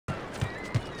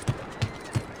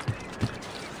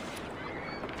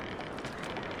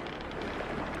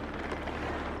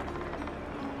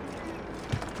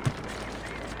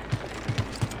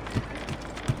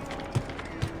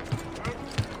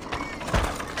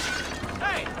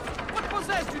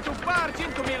possessed you to barge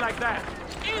into me like that?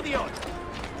 Idiot!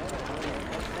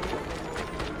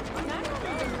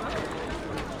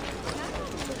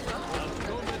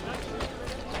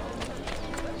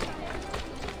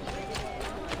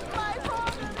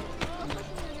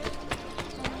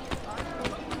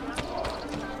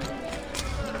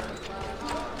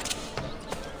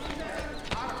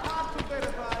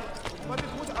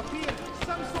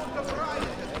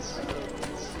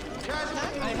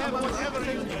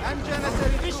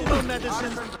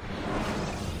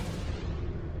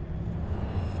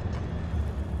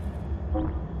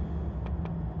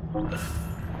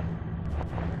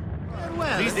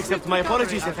 Please accept my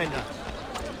apologies, Effendi.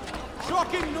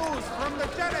 Shocking news from the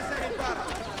Janissary Para.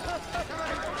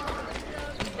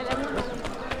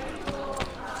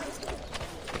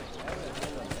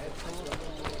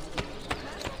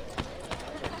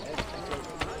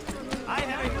 I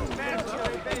have a new man to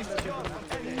replace John.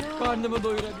 Karnımı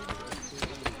doyurabilirim.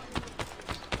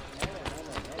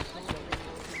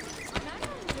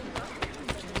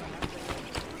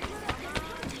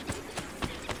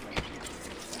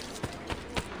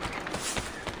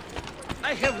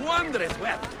 I have wondrous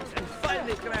weapons and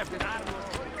finely crafted armor.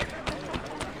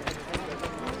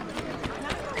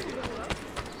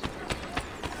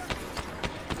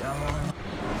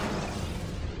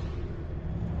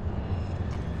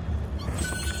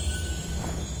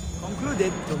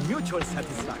 Concluded to mutual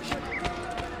satisfaction.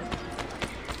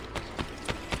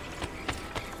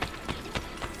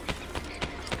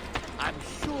 I'm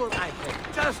sure I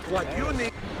have just what you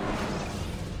need.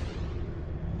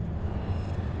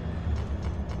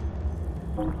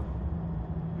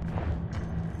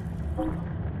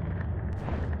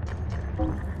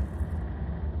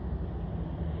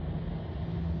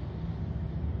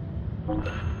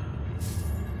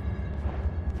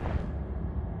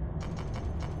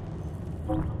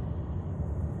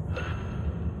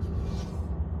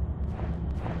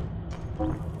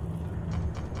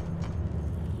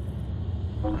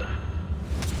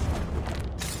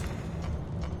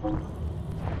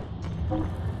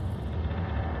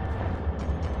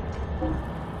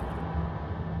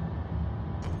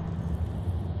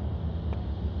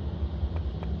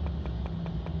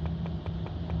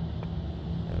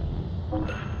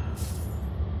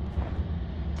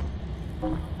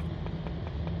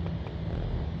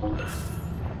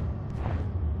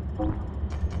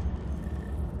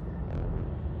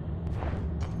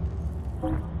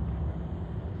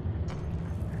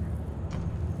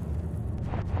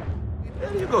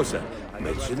 There you go, sir.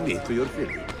 Mention me to your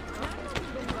filly.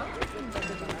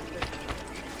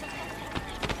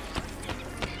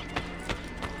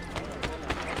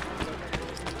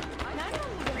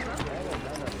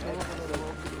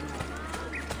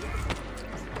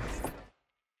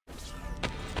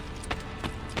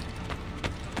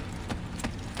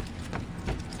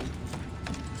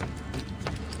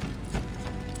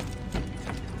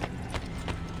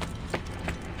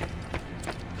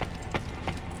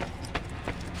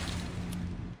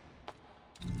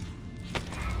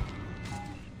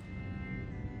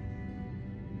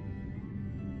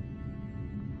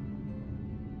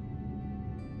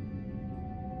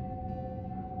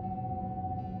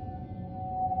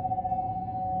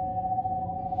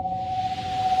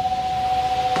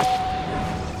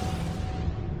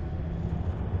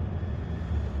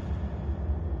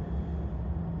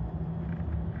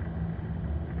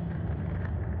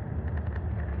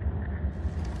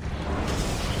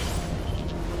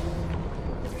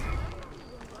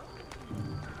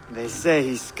 They say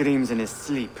he screams in his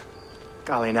sleep,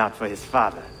 calling out for his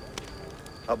father.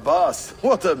 Abbas,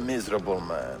 what a miserable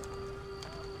man.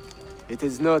 It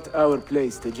is not our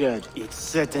place to judge. It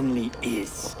certainly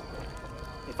is.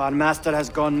 If our master has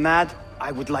gone mad,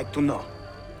 I would like to know.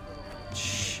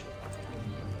 Shh.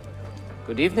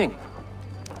 Good evening.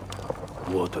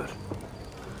 Water.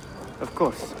 Of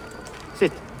course.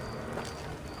 Sit.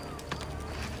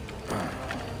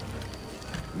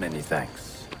 Many thanks.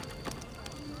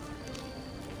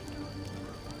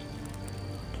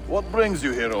 What brings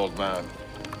you here, old man?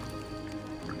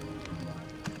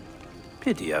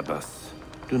 Pity Abbas.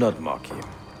 Do not mock him.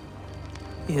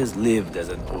 He has lived as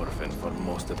an orphan for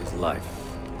most of his life,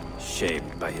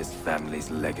 shaped by his family's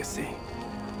legacy.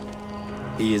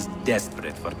 He is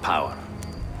desperate for power,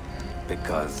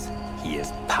 because he is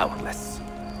powerless.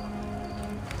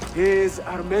 He is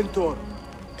our mentor.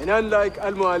 And unlike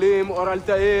Al-Mualim or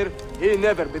Altair, he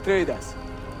never betrayed us.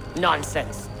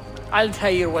 Nonsense.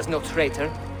 Altair was no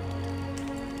traitor.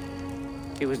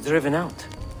 He was driven out.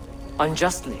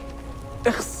 Unjustly.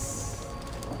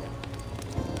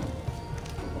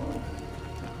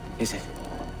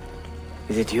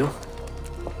 Is it you?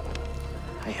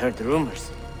 I heard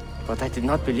rumors, but I did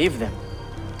not believe them.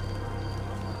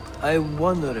 I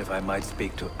wonder if I might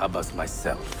speak to Abbas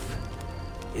myself.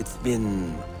 It's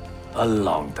been a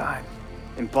long time.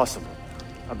 Impossible.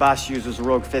 Abbas uses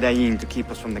rogue Fedayeen to keep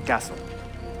us from the castle.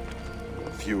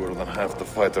 Fewer than half the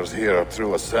fighters here are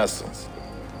true assassins.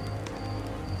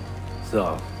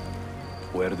 So,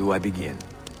 where do I begin?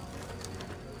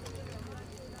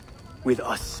 With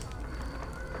us.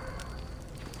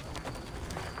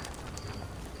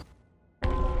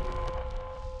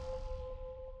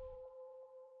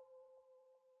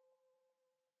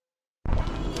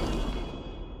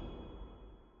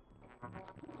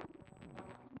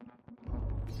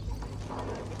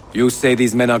 You say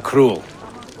these men are cruel.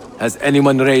 Has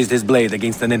anyone raised his blade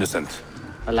against an innocent?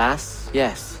 Alas,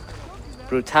 yes.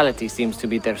 Brutality seems to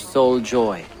be their sole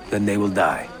joy. Then they will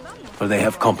die, for they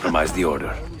have compromised the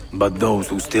order. But those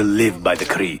who still live by the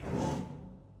creed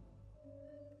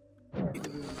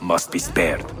must be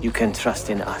spared. You can trust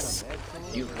in us.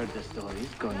 You've heard the stories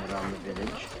going around the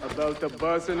village. About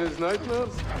Abbas and his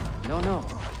nightmares? No.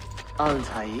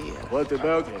 Altair. What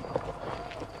about him?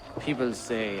 People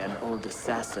say an old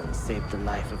assassin saved the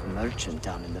life of a merchant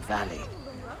down in the valley.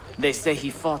 They say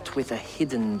he fought with a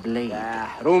hidden blade.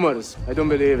 Rumors. I don't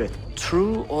believe it.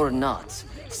 True or not,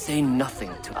 say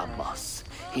nothing to Abbas.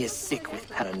 He is sick with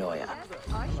paranoia.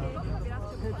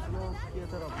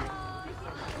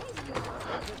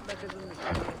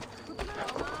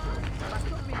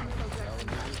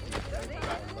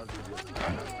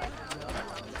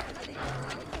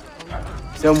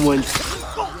 Someone...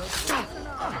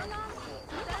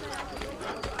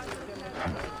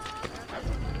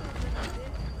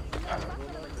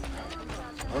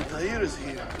 Altair is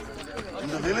here. In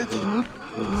the village?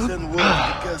 Send word to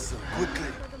the castle,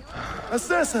 quickly.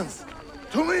 Assassins!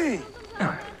 To me!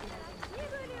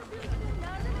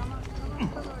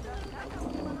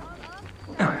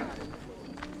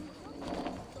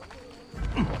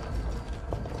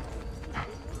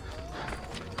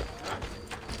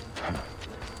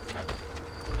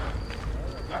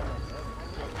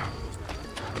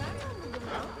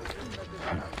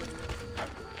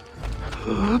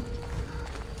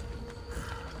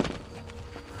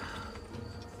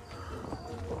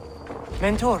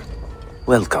 Mentor.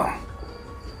 Welcome.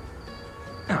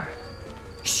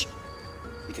 Shh.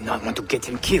 We do not want to get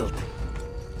him killed.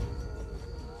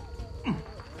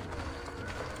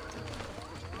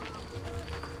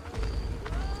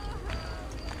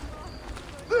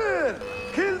 There!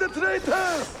 Kill the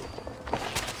traitors!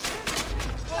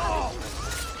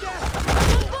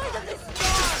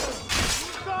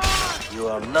 You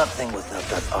are nothing without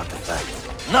that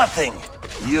artifact. Nothing!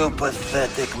 You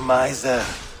pathetic miser.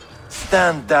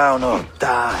 Stand down or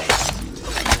die.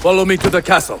 Follow me to the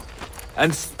castle.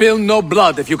 And spill no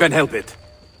blood if you can help it.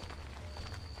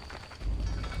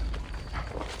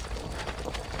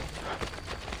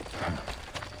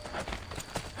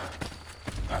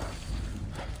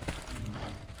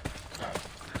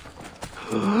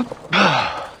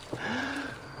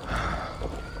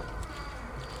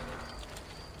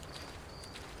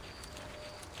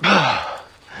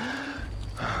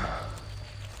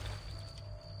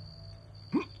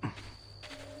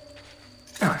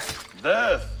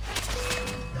 Death!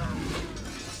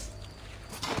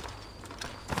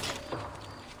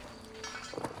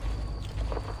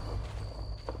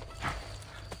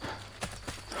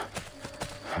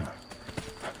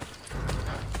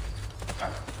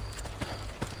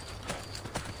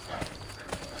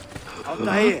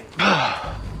 Altair.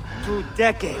 2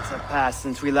 decades have passed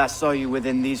since we last saw you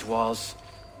within these walls.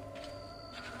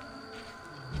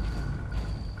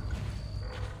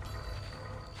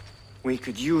 We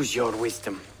could use your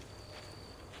wisdom.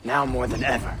 Now more than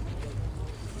ever.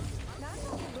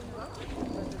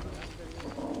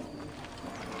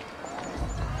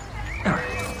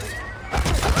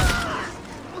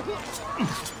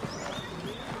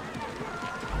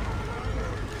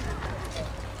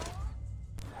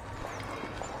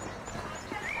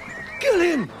 Kill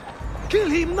him! Kill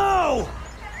him now!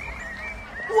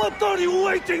 What are you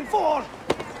waiting for?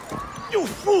 You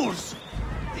fools!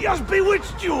 He has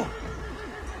bewitched you!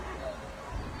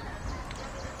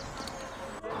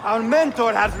 Our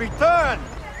mentor has returned!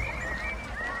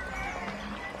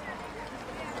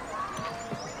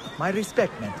 My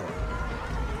respect, mentor.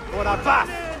 For Abbas!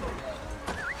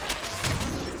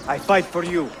 I fight for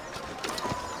you.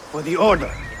 For the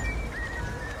Order.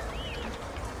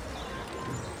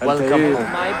 Welcome home.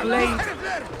 My blade.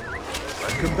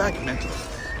 Welcome back, mentor.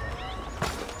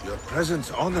 Your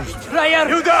presence honors me. Prayer!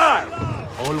 You die!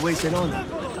 Always an honor.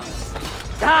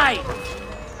 Die!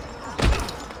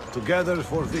 Together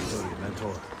for victory,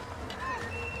 mentor.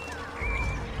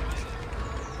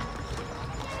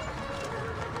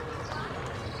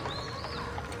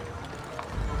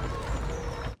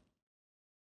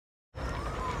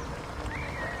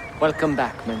 Welcome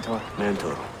back, Mentor.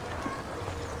 Mentor.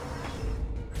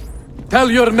 Tell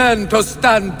your men to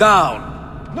stand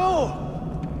down!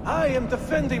 No! I am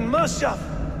defending Mashaf.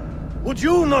 Would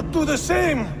you not do the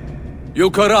same? You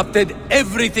corrupted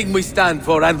everything we stand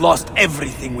for and lost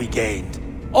everything we gained.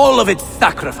 All of it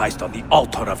sacrificed on the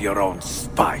altar of your own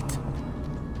spite.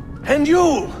 And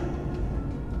you!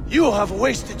 You have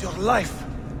wasted your life,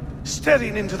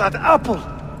 staring into that apple,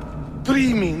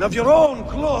 dreaming of your own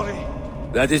glory.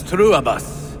 That is true,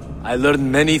 Abbas. I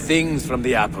learned many things from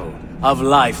the apple. Of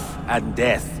life and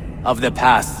death, of the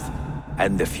past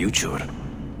and the future.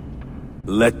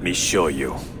 Let me show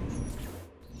you.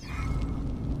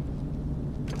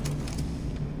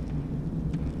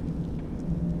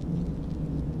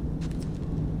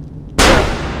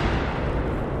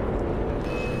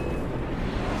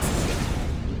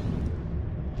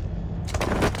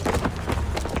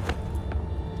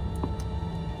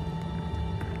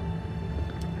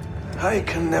 I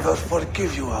can never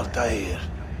forgive you, Altair.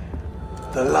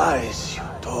 The lies you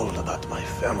told about my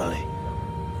family,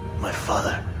 my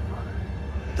father,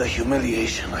 the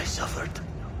humiliation I suffered.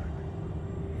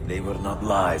 They were not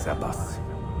lies, Abbas.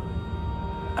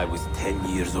 I was 10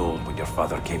 years old when your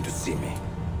father came to see me.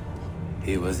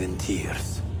 He was in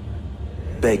tears,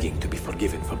 begging to be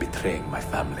forgiven for betraying my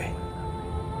family.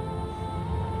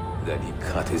 Then he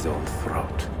cut his own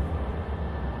throat.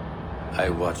 I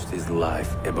watched his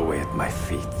life ebb away at my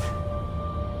feet.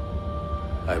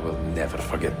 I will never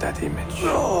forget that image.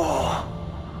 No!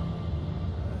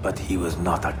 But he was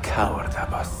not a coward,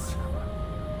 Abbas.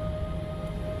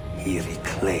 He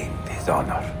reclaimed his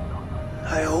honor.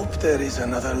 I hope there is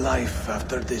another life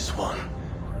after this one.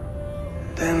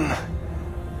 Then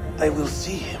I will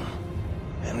see him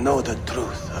and know the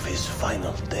truth of his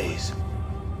final days.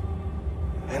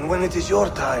 And when it is your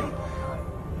time,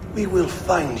 we will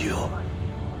find you.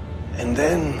 And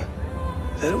then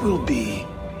there will be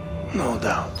no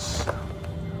doubts.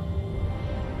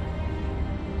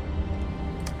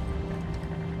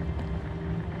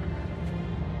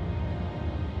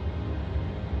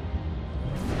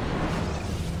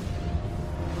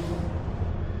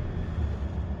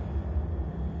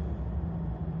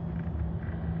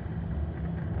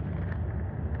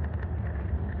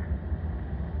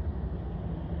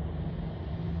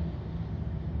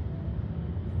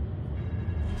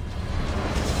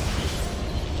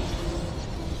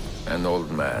 An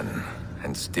old man,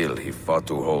 and still he fought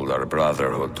to hold our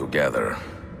brotherhood together.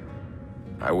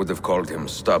 I would have called him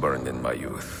stubborn in my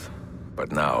youth,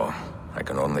 but now I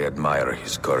can only admire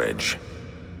his courage.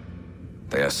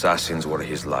 The assassins were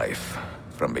his life,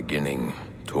 from beginning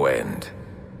to end.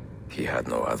 He had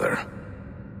no other.